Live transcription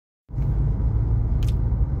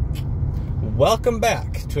Welcome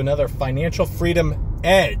back to another Financial Freedom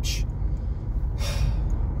Edge.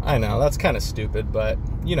 I know, that's kind of stupid, but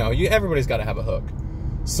you know, everybody's got to have a hook.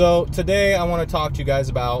 So today I want to talk to you guys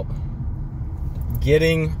about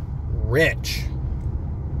getting rich.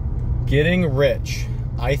 Getting rich.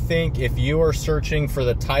 I think if you are searching for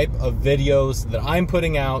the type of videos that I'm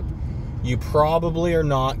putting out, you probably are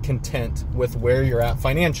not content with where you're at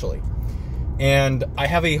financially. And I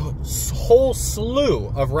have a whole slew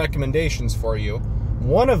of recommendations for you.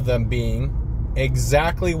 One of them being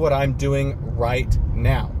exactly what I'm doing right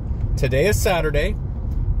now. Today is Saturday.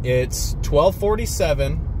 It's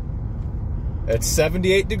 12:47. It's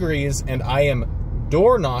 78 degrees, and I am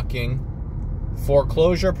door knocking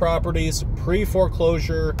foreclosure properties,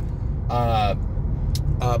 pre-foreclosure,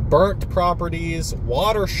 burnt properties,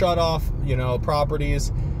 water shutoff,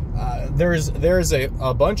 properties. There's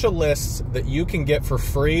a bunch of lists that you can get for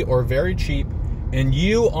free or very cheap, and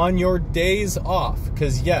you on your days off,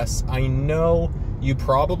 because yes, I know you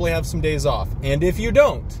probably have some days off, and if you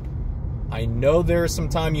don't, I know there's some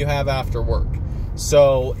time you have after work.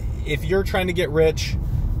 So if you're trying to get rich,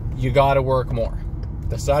 you got to work more.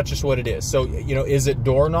 That's not just what it is. So, is it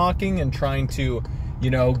door knocking and trying to,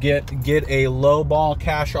 get a low ball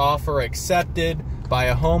cash offer accepted by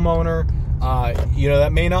a homeowner?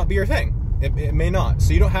 That may not be your thing. It may not.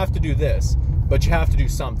 So you don't have to do this, but you have to do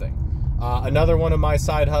something. Another one of my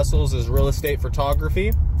side hustles is real estate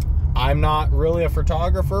photography. I'm not really a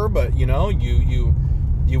photographer, but you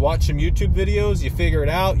watch some YouTube videos, you figure it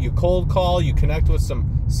out, you cold call, you connect with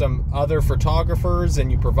some other photographers,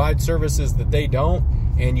 and you provide services that they don't,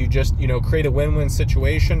 and you just, create a win-win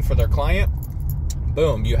situation for their client.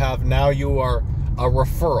 Boom, you are a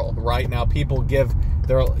referral. Right now, people give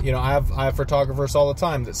their, I have photographers all the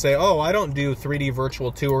time that say, oh, I don't do 3D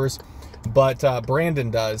virtual tours, but Brandon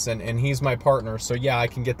does, and he's my partner, so yeah, I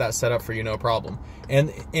can get that set up for you, no problem.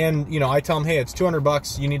 And I tell them, hey, it's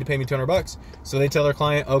 $200, you need to pay me $200. So they tell their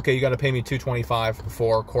client, okay, you got to pay me $225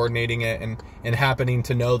 for coordinating it and happening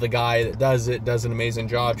to know the guy that does it, does an amazing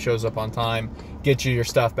job, shows up on time, gets you your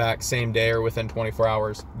stuff back same day or within 24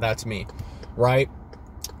 hours. That's me, right?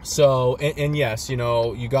 So, and yes,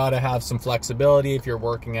 you got to have some flexibility if you're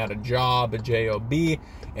working at a job, a job,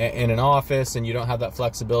 in an office, and you don't have that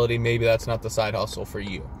flexibility. Maybe that's not the side hustle for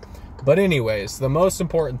you. But anyways, the most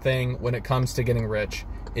important thing when it comes to getting rich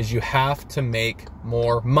is you have to make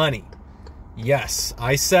more money. Yes,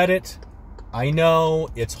 I said it. I know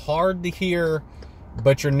it's hard to hear,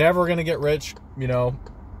 but you're never going to get rich,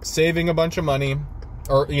 saving a bunch of money,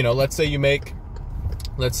 or, let's say you make,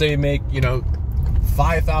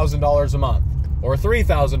 $5,000 a month or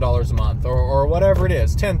 $3,000 a month or whatever it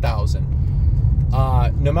is,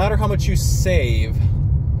 $10,000. No matter how much you save,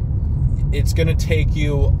 it's going to take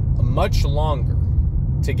you much longer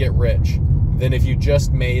to get rich than if you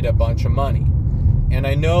just made a bunch of money. And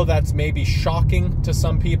I know that's maybe shocking to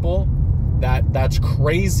some people, that's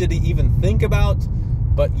crazy to even think about,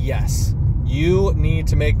 but yes, you need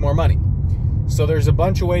to make more money. So there's a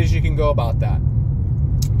bunch of ways you can go about that.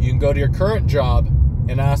 You can go to your current job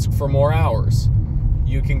and ask for more hours.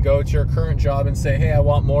 You can go to your current job and say, hey, I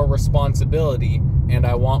want more responsibility and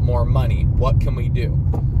I want more money. What can we do?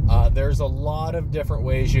 There's a lot of different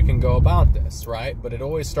ways you can go about this, right? But it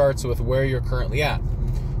always starts with where you're currently at.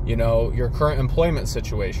 Your current employment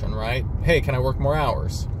situation, right? Hey, can I work more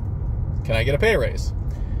hours? Can I get a pay raise?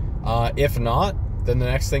 If not, then the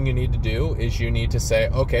next thing you need to do is you need to say,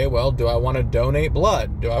 okay, well, do I want to donate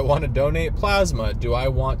blood? Do I want to donate plasma? Do I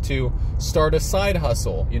want to start a side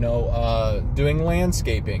hustle? Doing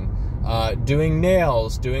landscaping, doing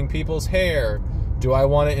nails, doing people's hair. Do I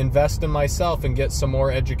want to invest in myself and get some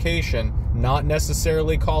more education? Not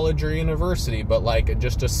necessarily college or university, but like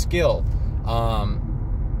just a skill. I'm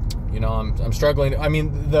struggling. I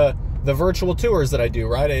mean, the virtual tours that I do,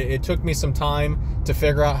 right? It took me some time to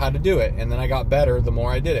figure out how to do it, and then I got better the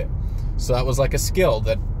more I did it. So that was like a skill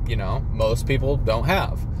that, most people don't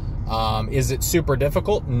have. Is it super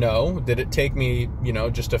difficult? No. Did it take me,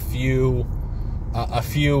 just a few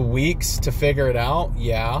weeks to figure it out?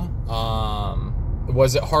 Yeah.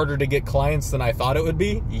 Was it harder to get clients than I thought it would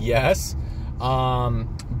be? Yes.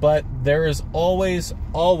 But there is always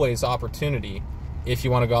opportunity if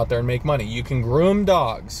you want to go out there and make money. You can groom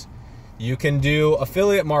dogs. You can do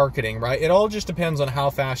affiliate marketing, right? It all just depends on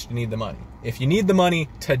how fast you need the money. If you need the money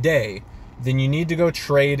today, then you need to go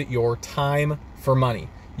trade your time for money.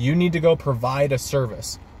 You need to go provide a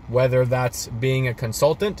service, whether that's being a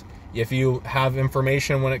consultant. If you have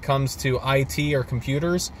information when it comes to IT or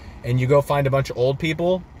computers and you go find a bunch of old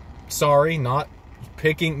people, sorry, not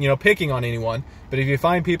picking on anyone, but if you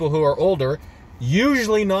find people who are older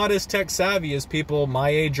usually not as tech savvy as people my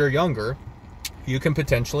age or younger, you can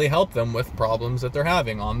potentially help them with problems that they're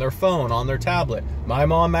having on their phone, on their tablet. My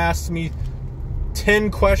mom asks me 10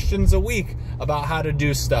 questions a week about how to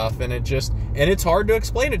do stuff, and it's hard to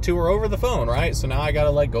explain it to her over the phone, right? So now I gotta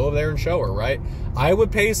like go over there and show her, right? I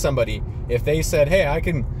would pay somebody if they said, hey, I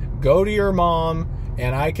can go to your mom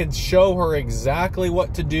and I can show her exactly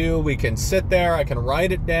what to do. We can sit there, I can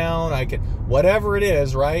write it down, I can, whatever it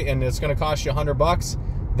is, right? And it's gonna cost you $100.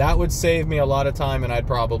 That would save me a lot of time, and I'd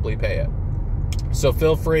probably pay it. So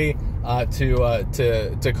feel free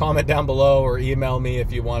to comment down below or email me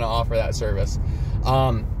if you want to offer that service.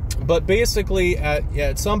 But basically,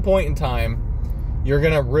 at some point in time, you're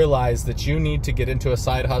going to realize that you need to get into a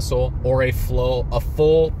side hustle or a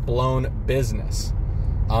full-blown business.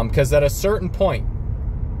 Because at a certain point,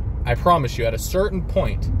 I promise you, at a certain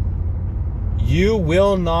point, you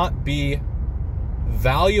will not be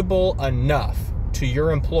valuable enough to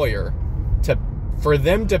your employer for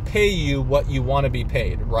them to pay you what you want to be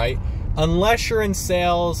paid, right? Unless you're in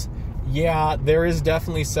sales, yeah, there is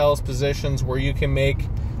definitely sales positions where you can make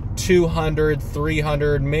 $200,000,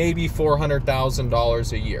 $300,000, maybe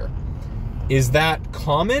 $400,000 a year. Is that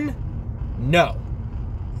common? No.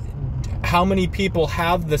 How many people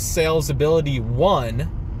have the sales ability,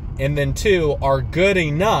 one, and then two, are good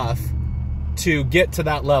enough to get to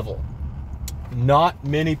that level? Not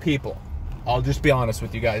many people. I'll just be honest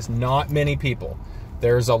with you guys, not many people.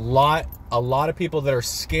 There's a lot of people that are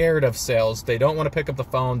scared of sales. They don't want to pick up the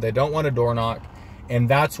phone. They don't want to door knock. And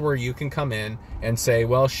that's where you can come in and say,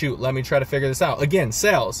 well, shoot, let me try to figure this out. Again,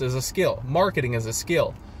 sales is a skill. Marketing is a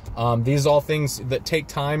skill. These are all things that take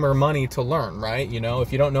time or money to learn, right? You know,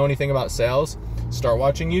 if you don't know anything about sales, start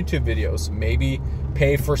watching YouTube videos. Maybe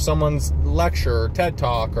pay for someone's lecture or TED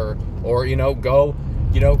Talk or you know, go.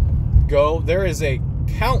 There is a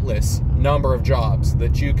countless number of jobs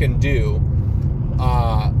that you can do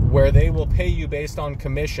where they will pay you based on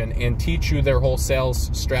commission and teach you their whole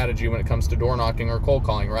sales strategy when it comes to door knocking or cold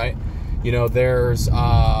calling, right? You know, there's,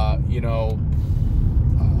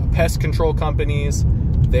 pest control companies,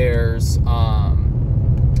 there's all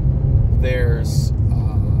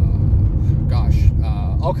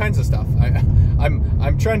kinds of stuff.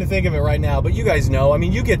 I'm trying to think of it right now, but you guys know, I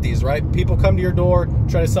mean, you get these, right? People come to your door,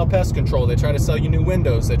 try to sell pest control, they try to sell you new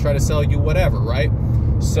windows, they try to sell you whatever, right?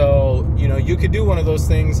 So, you know, you could do one of those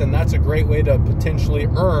things, and that's a great way to potentially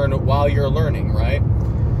earn while you're learning, right?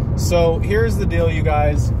 So here's the deal, you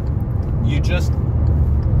guys. You just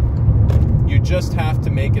have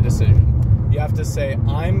to make a decision. You have to say,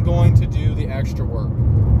 I'm going to do the extra work.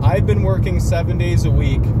 I've been working 7 days a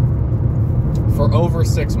week for over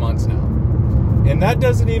 6 months now. And that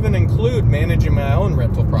doesn't even include managing my own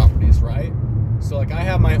rental properties, right? So like I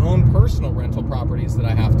have my own personal rental properties that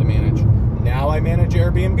I have to manage. Now I manage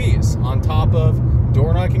Airbnbs on top of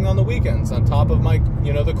door knocking on the weekends, on top of my,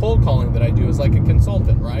 you know, the cold calling that I do as like a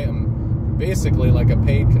consultant, right? I'm basically like a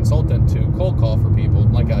paid consultant to cold call for people.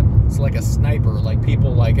 It's like a sniper, like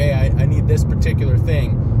people like, hey, I need this particular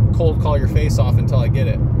thing. Cold call your face off until I get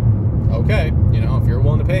it. Okay, you know, if you're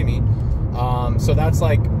willing to pay me. So that's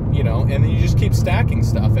like, you know, and then you just keep stacking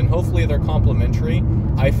stuff, and hopefully they're complementary.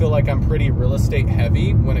 I feel like I'm pretty real estate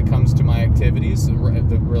heavy when it comes to my activities, the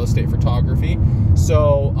real estate photography.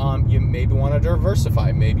 So you maybe want to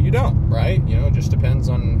diversify, maybe you don't, right? You know, it just depends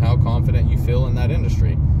on how confident you feel in that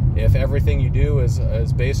industry. If everything you do is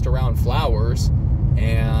based around flowers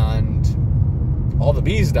and all the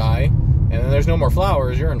bees die, and then there's no more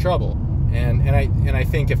flowers, you're in trouble. And I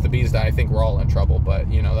think if the bees die, I think we're all in trouble.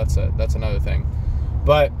 But you know, that's another thing.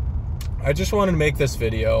 But I just wanted to make this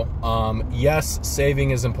video. Yes,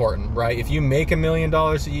 saving is important, right? If you make $1 million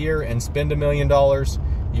a year and spend $1 million,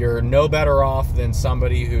 you're no better off than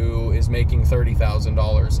somebody who is making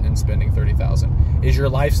 $30,000 and spending $30,000. Is your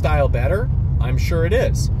lifestyle better? I'm sure it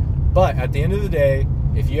is. But at the end of the day,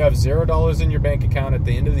 if you have $0 in your bank account at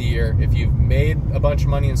the end of the year, if you've made a bunch of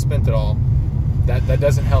money and spent it all, that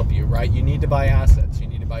doesn't help you, right? You need to buy assets. You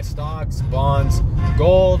need to buy stocks, bonds,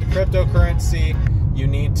 gold, cryptocurrency. You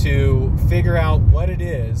need to figure out what it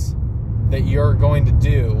is that you're going to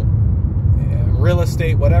do, real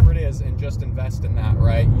estate, whatever it is, and just invest in that,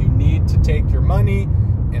 right? You need to take your money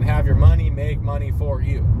and have your money make money for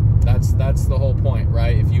you. That's the whole point,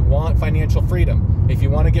 right? If you want financial freedom, if you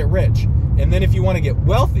want to get rich, and then if you want to get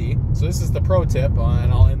wealthy, so this is the pro tip,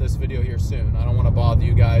 and I'll end this video here soon. I don't want to bother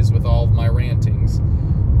you guys with all of my rantings,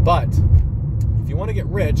 but if you want to get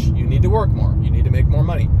rich, you need to work more. You need to make more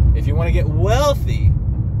money. If you want to get wealthy,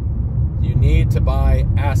 you need to buy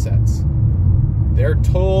assets. They're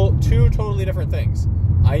two totally different things.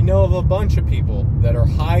 I know of a bunch of people that are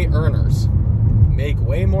high earners make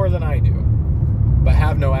way more than I do, but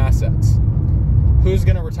have no assets. Who's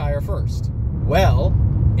going to retire first? Well,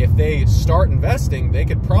 if they start investing, they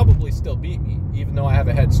could probably still beat me, even though I have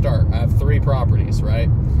a head start. I have 3 properties, right?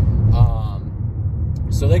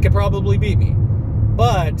 So they could probably beat me.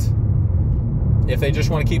 But if they just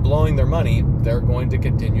want to keep blowing their money, they're going to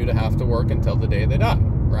continue to have to work until the day they die,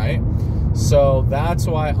 right? So that's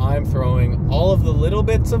why I'm throwing all of the little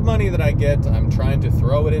bits of money that I get, I'm trying to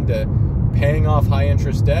throw it into paying off high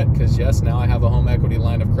interest debt, because yes, now I have a home equity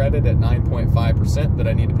line of credit at 9.5% that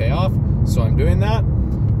I need to pay off, so I'm doing that.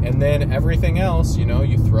 And then everything else, you know,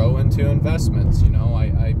 you throw into investments. You know,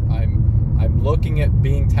 I'm looking at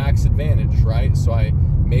being tax advantaged, right? So I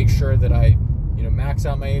make sure that I, you know, max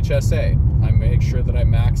out my HSA. I make sure that I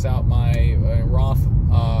max out my Roth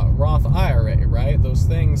IRA, right? Those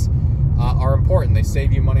things are important. They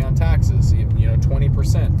save you money on taxes, you know,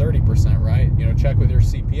 20%, 30%, right? You know, check with your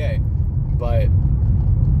CPA. But,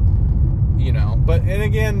 you know, and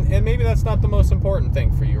again, and maybe that's not the most important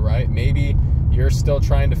thing for you, right? Maybe you're still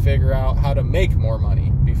trying to figure out how to make more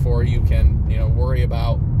money before you can, you know, worry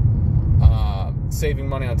about saving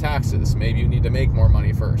money on taxes. Maybe you need to make more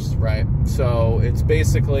money first, right? So it's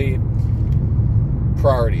basically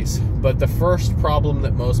priorities. But the first problem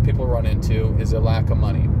that most people run into is a lack of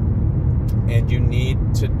money. And you need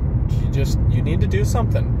to do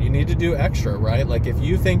something. You need to do extra, right? Like if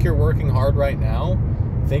you think you're working hard right now,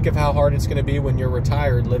 think of how hard it's going to be when you're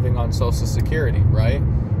retired living on Social Security, right?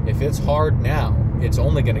 If it's hard now, it's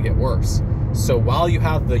only going to get worse. So while you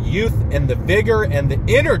have the youth and the vigor and the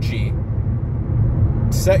energy,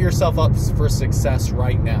 set yourself up for success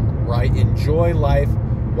right now, right? Enjoy life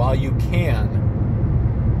while you can.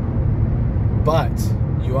 But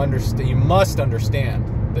you must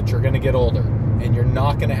understand that you're going to get older and you're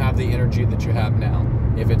not going to have the energy that you have now.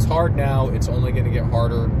 If it's hard now, it's only going to get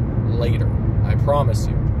harder later. I promise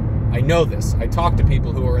you. I know this. I talk to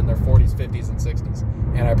people who are in their 40s, 50s, and 60s.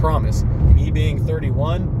 And I promise, me being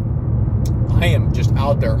 31, I am just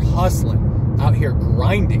out there hustling, out here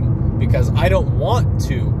grinding, because I don't want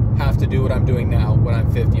to have to do what I'm doing now when I'm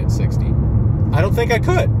 50 and 60. I don't think I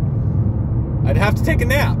could. I'd have to take a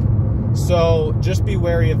nap. So just be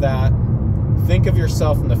wary of that. Think of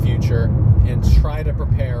yourself in the future and try to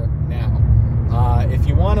prepare now. If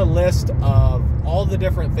you want a list of all the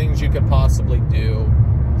different things you could possibly do,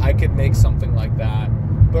 I could make something like that.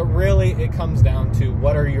 But really, it comes down to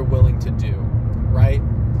what are you willing to do, right?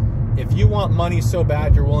 If you want money so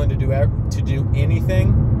bad you're willing to do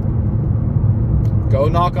anything, go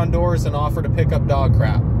knock on doors and offer to pick up dog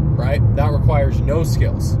crap, right? That requires no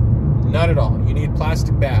skills, none at all. You need a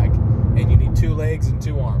plastic bag and you need 2 legs and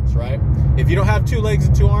 2 arms, right? If you don't have 2 legs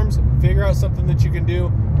and 2 arms, figure out something that you can do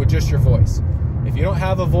with just your voice. If you don't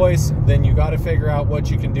have a voice, then you got to figure out what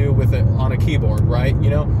you can do with it on a keyboard, right? You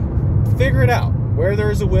know, figure it out. Where there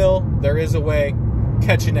is a will, there is a way.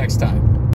 Catch you next time.